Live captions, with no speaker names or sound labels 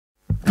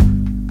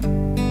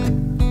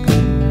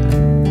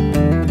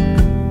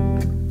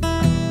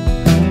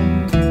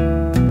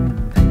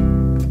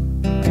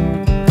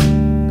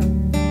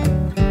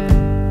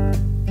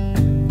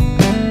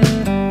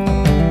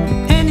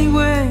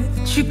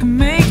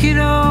think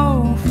it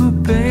over,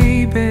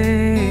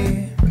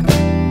 baby.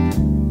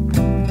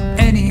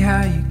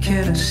 Anyhow you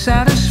care to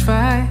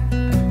satisfy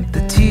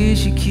the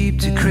tears you keep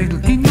to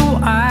cradle in your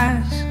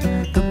eyes,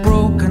 the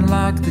broken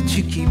lock that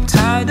you keep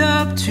tied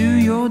up to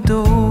your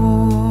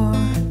door.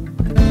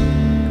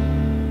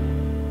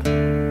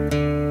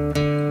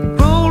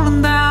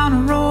 Rolling down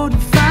a road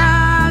of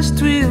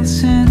fast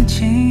wheels and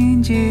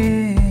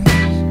changes.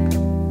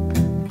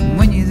 And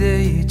when you're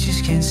there you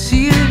just can't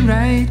see it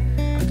right,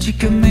 but you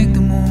can make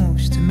the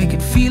moves to make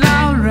it feel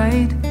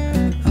alright,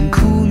 and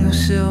cool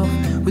yourself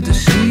with the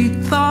sweet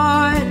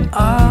thought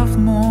of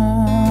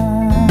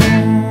more.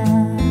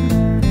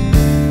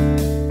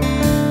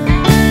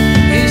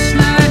 It's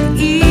not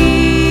easy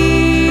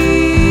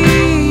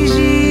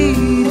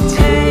to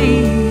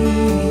take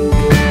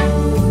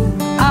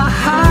a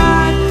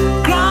heart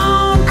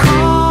ground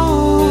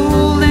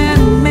cold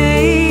and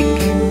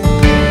make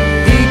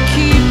it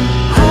keep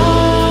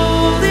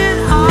holding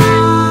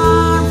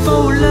on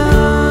for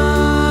love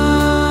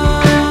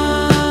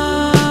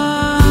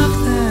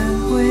that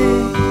way.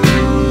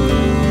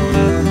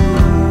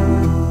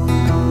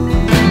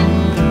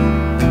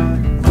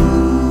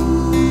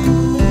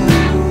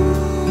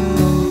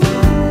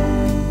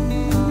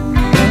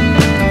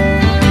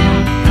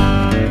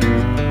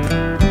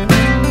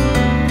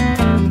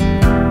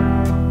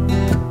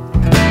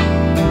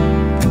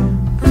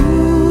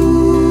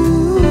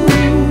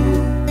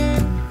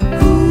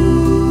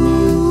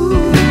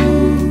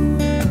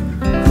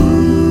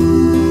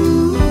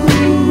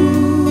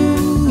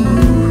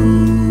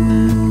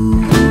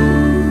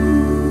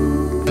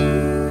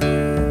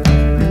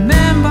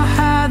 Remember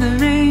how the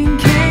rain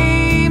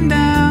came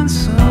down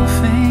so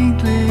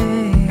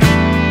faintly,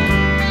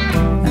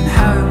 and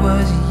how it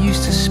was you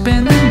used to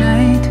spend the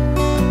night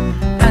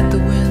at the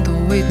window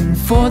waiting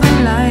for the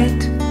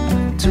light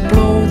to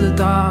blow the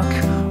dark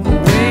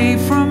away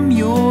from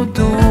your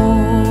door.